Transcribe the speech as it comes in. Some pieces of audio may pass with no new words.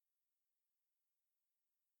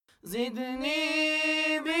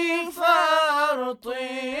زدني بفرط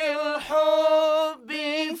الحب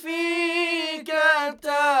فيك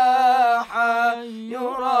تحيرا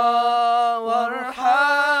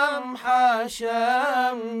وارحم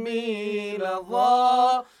حشمي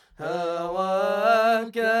لظى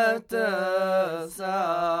هواك تسارا.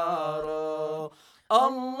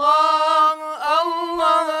 الله